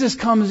 Jesus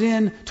comes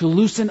in to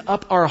loosen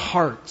up our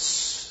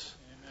hearts.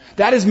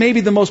 That is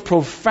maybe the most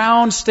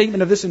profound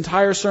statement of this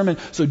entire sermon,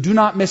 so do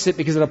not miss it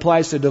because it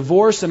applies to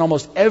divorce and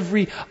almost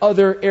every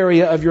other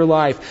area of your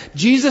life.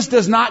 Jesus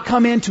does not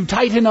come in to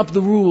tighten up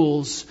the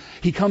rules.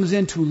 He comes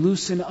in to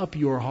loosen up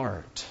your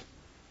heart.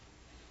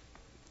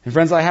 And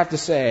friends, I have to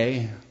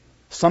say,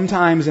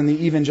 sometimes in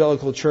the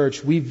evangelical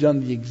church, we've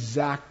done the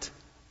exact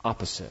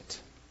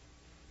opposite.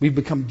 We've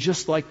become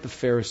just like the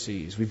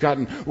Pharisees. We've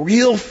gotten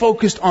real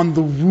focused on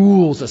the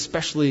rules,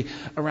 especially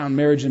around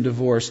marriage and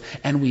divorce,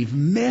 and we've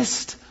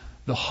missed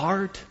the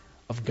heart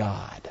of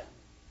God.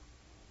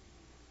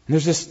 And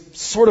there's this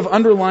sort of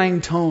underlying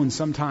tone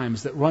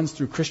sometimes that runs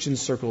through Christian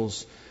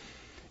circles.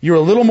 You're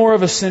a little more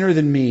of a sinner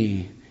than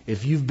me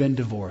if you've been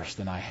divorced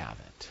than I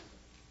haven't.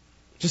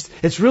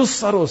 It's real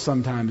subtle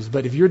sometimes,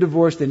 but if you're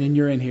divorced and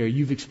you're in here,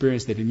 you've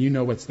experienced it and you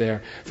know what's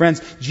there.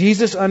 Friends,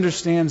 Jesus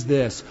understands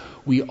this.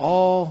 We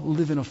all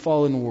live in a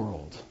fallen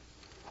world.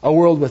 A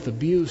world with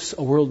abuse,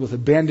 a world with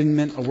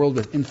abandonment, a world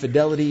with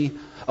infidelity,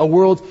 a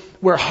world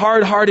where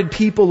hard-hearted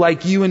people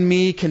like you and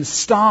me can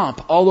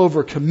stomp all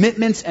over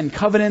commitments and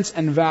covenants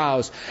and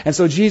vows. And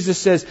so Jesus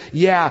says,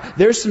 yeah,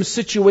 there's some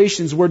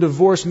situations where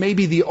divorce may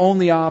be the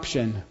only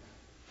option.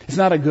 It's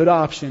not a good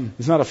option.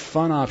 It's not a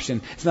fun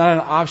option. It's not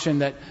an option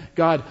that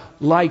God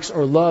likes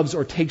or loves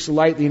or takes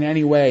lightly in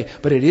any way,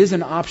 but it is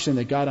an option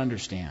that God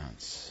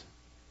understands.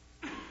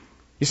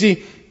 You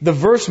see, the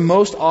verse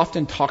most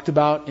often talked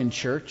about in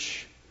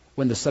church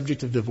when the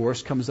subject of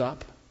divorce comes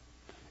up,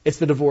 it's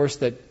the divorce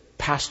that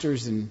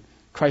pastors and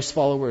Christ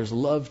followers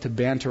love to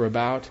banter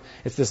about.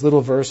 It's this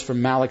little verse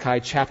from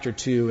Malachi chapter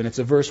 2, and it's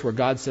a verse where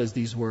God says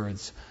these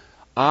words,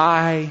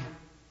 I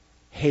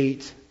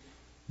hate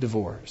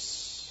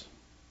divorce.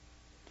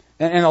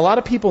 And a lot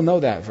of people know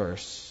that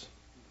verse.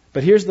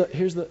 But here's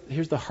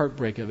the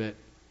heartbreak of it.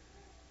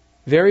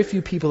 Very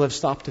few people have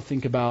stopped to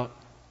think about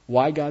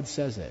why God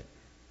says it.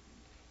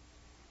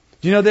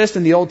 Do you know this?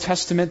 In the Old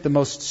Testament, the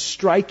most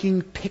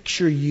striking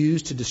picture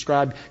used to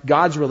describe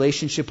God's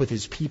relationship with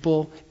His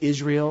people,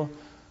 Israel,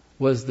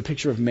 was the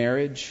picture of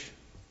marriage.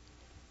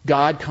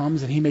 God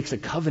comes and He makes a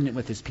covenant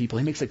with His people.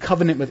 He makes a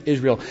covenant with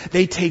Israel.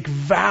 They take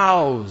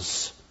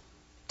vows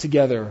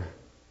together.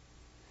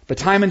 But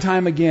time and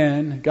time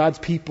again, God's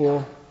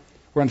people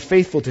were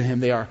unfaithful to Him.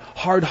 They are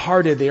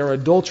hard-hearted. They are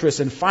adulterous.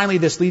 And finally,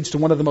 this leads to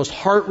one of the most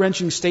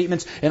heart-wrenching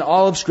statements in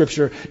all of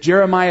Scripture.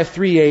 Jeremiah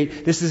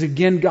 3:8. This is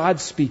again God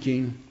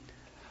speaking.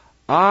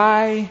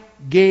 I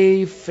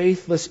gave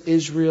faithless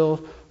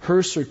Israel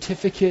her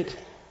certificate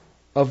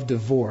of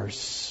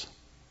divorce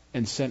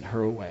and sent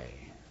her away.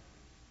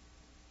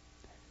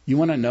 You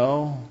want to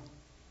know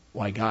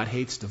why God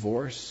hates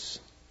divorce?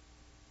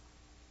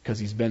 Because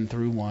He's been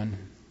through one.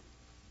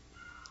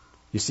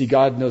 You see,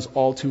 God knows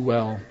all too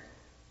well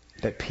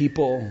that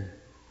people,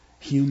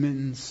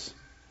 humans,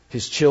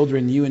 His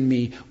children, you and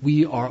me,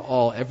 we are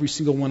all, every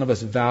single one of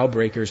us, vow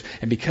breakers.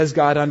 And because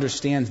God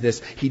understands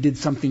this, He did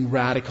something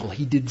radical.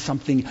 He did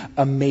something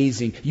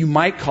amazing. You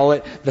might call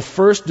it the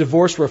first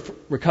divorce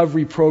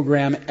recovery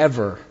program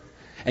ever.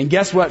 And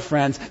guess what,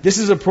 friends? This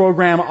is a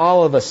program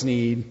all of us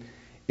need.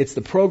 It's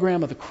the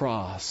program of the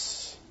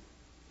cross.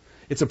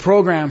 It's a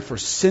program for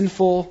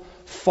sinful,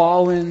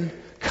 fallen,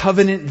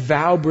 covenant,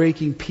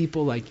 vow-breaking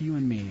people like you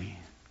and me.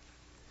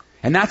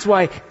 And that's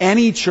why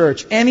any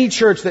church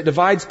that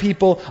divides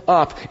people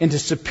up into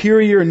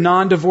superior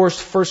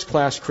non-divorced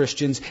first-class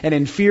Christians and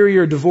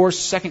inferior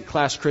divorced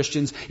second-class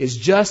Christians is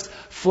just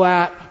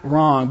flat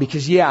wrong.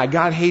 Because yeah,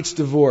 God hates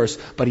divorce,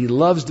 but He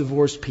loves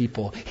divorced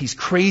people. He's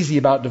crazy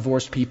about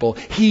divorced people.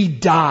 He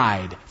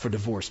died for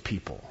divorced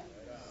people.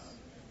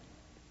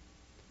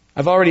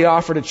 I've already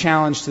offered a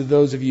challenge to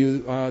those of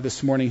you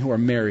this morning who are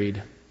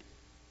married.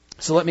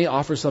 So let me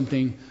offer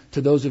something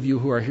to those of you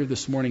who are here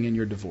this morning and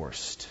you're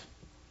divorced.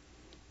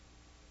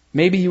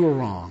 Maybe you were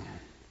wrong.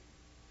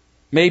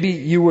 Maybe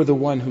you were the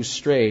one who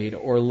strayed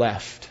or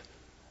left.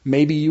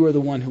 Maybe you were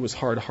the one who was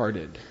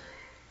hard-hearted.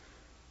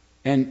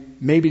 And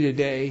maybe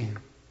today,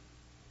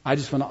 I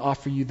just want to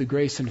offer you the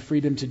grace and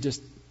freedom to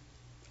just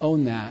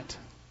own that,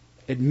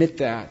 admit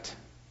that,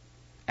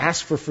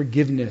 ask for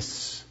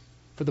forgiveness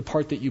for the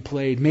part that you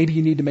played. Maybe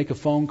you need to make a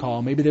phone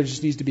call. Maybe there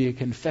just needs to be a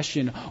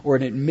confession or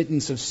an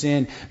admittance of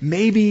sin.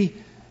 Maybe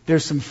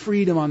there's some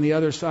freedom on the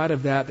other side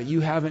of that you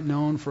haven't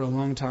known for a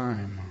long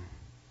time.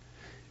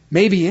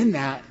 Maybe in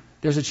that,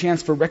 there's a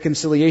chance for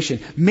reconciliation.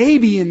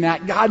 Maybe in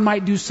that, God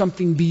might do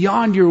something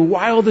beyond your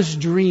wildest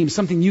dreams,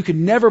 something you could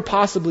never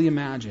possibly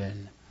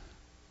imagine.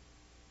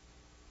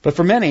 But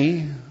for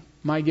many,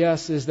 my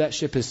guess is that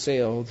ship has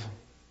sailed.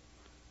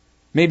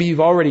 Maybe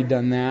you've already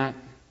done that.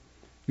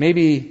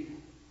 Maybe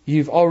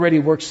you've already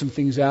worked some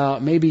things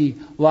out. Maybe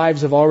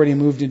lives have already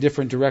moved in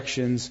different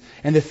directions.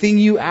 And the thing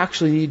you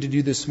actually need to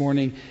do this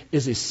morning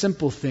is a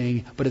simple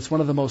thing, but it's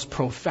one of the most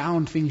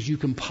profound things you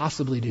can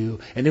possibly do.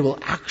 And it will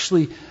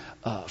actually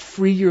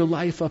free your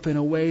life up in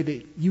a way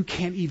that you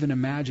can't even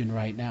imagine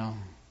right now.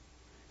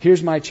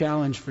 Here's my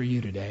challenge for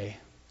you today.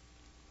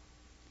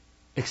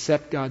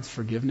 Accept God's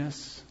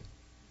forgiveness.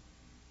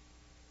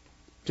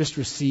 Just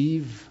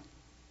receive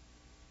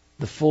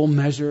the full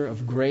measure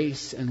of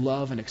grace and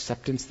love and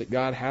acceptance that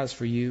God has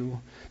for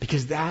you,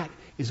 because that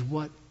is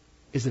what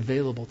is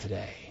available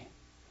today.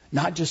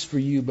 Not just for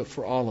you, but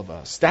for all of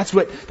us. That's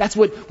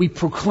what we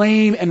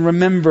proclaim and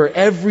remember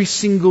every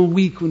single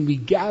week when we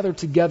gather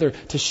together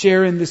to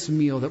share in this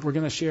meal that we're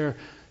going to share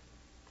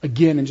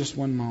again in just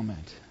one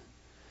moment.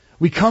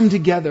 We come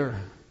together.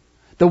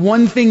 The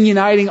one thing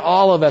uniting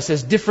all of us,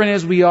 as different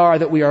as we are,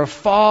 that we are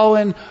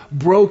fallen,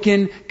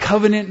 broken,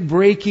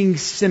 covenant-breaking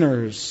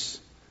sinners.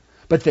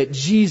 But that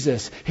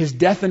Jesus, His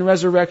death and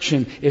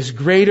resurrection, is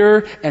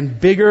greater and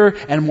bigger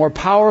and more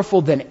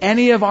powerful than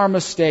any of our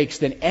mistakes,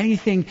 than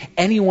anything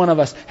any one of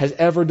us has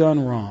ever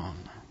done wrong.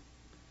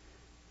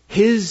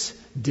 His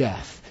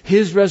death,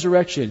 His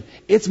resurrection,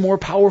 it's more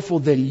powerful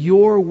than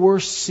your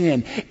worst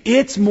sin.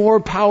 It's more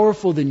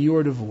powerful than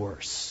your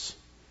divorce.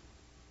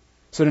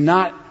 So to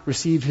not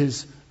receive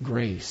His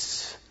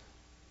grace,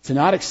 to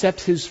not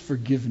accept His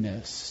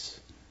forgiveness,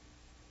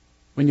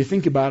 when you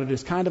think about it,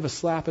 is kind of a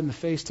slap in the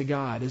face to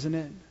God, isn't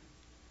it?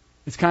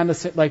 It's kind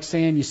of like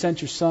saying, you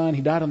sent your son,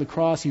 he died on the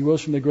cross, he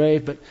rose from the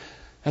grave, but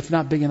that's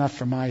not big enough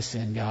for my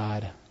sin,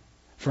 God.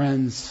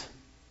 Friends,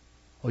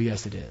 oh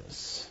yes it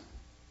is.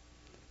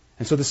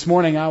 And so this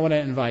morning I want to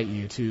invite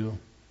you to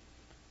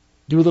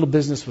do a little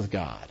business with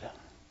God.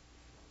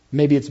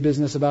 Maybe it's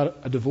business about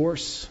a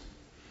divorce.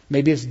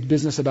 Maybe it's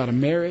business about a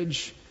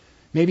marriage.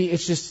 Maybe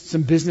it's just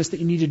some business that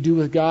you need to do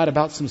with God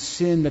about some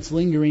sin that's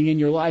lingering in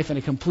your life in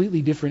a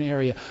completely different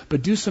area.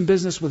 But do some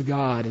business with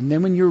God. And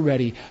then when you're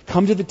ready,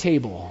 come to the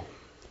table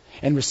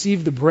and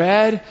receive the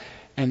bread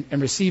and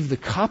receive the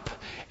cup.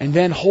 And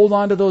then hold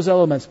on to those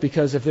elements,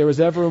 because if there was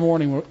ever a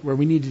morning where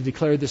we need to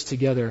declare this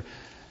together,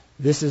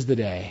 this is the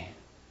day.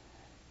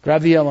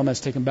 Grab the elements,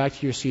 take them back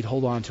to your seat,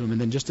 hold on to them.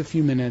 And then in just a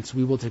few minutes,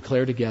 we will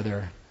declare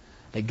together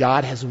that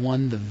God has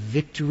won the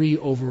victory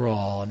over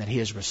all, and that he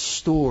has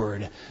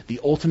restored the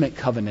ultimate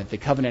covenant, the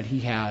covenant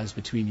he has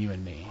between you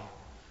and me.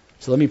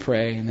 So let me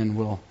pray, and then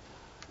we'll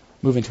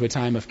move into a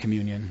time of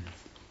communion.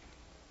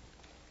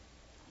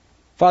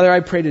 Father,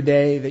 I pray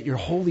today that your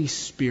Holy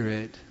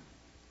Spirit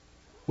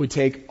would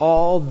take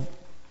all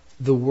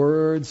the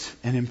words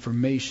and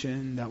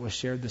information that was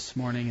shared this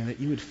morning, and that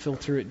you would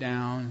filter it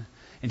down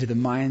into the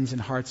minds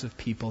and hearts of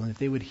people, and that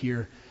they would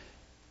hear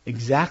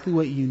exactly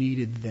what you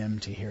needed them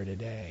to hear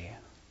today.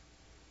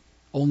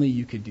 Only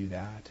you could do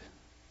that.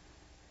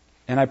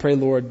 And I pray,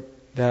 Lord,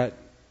 that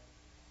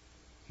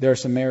there are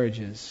some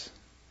marriages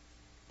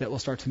that will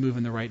start to move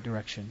in the right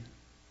direction,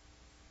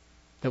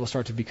 that will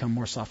start to become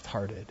more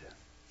soft-hearted.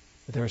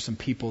 That there are some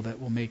people that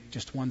will make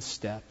just one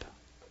step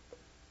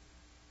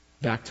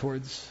back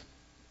towards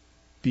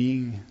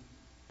being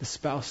the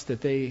spouse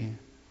that they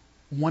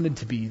wanted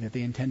to be, that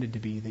they intended to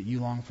be, that you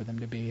long for them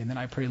to be. And then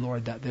I pray,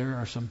 Lord, that there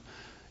are some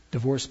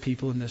divorced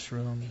people in this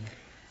room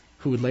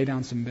who would lay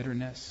down some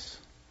bitterness,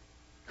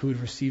 who would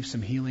receive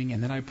some healing.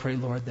 And then I pray,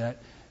 Lord, that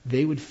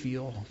they would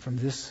feel from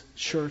this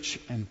church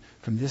and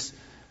from this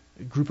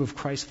group of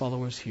Christ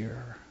followers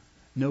here,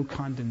 no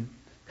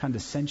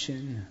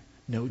condescension,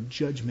 no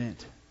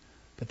judgment,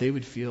 but they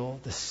would feel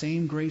the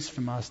same grace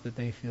from us that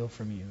they feel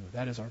from you.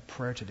 That is our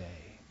prayer today.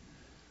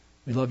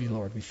 We love you,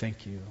 Lord. We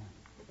thank you.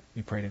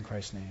 We pray it in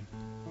Christ's name.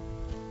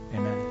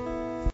 Amen.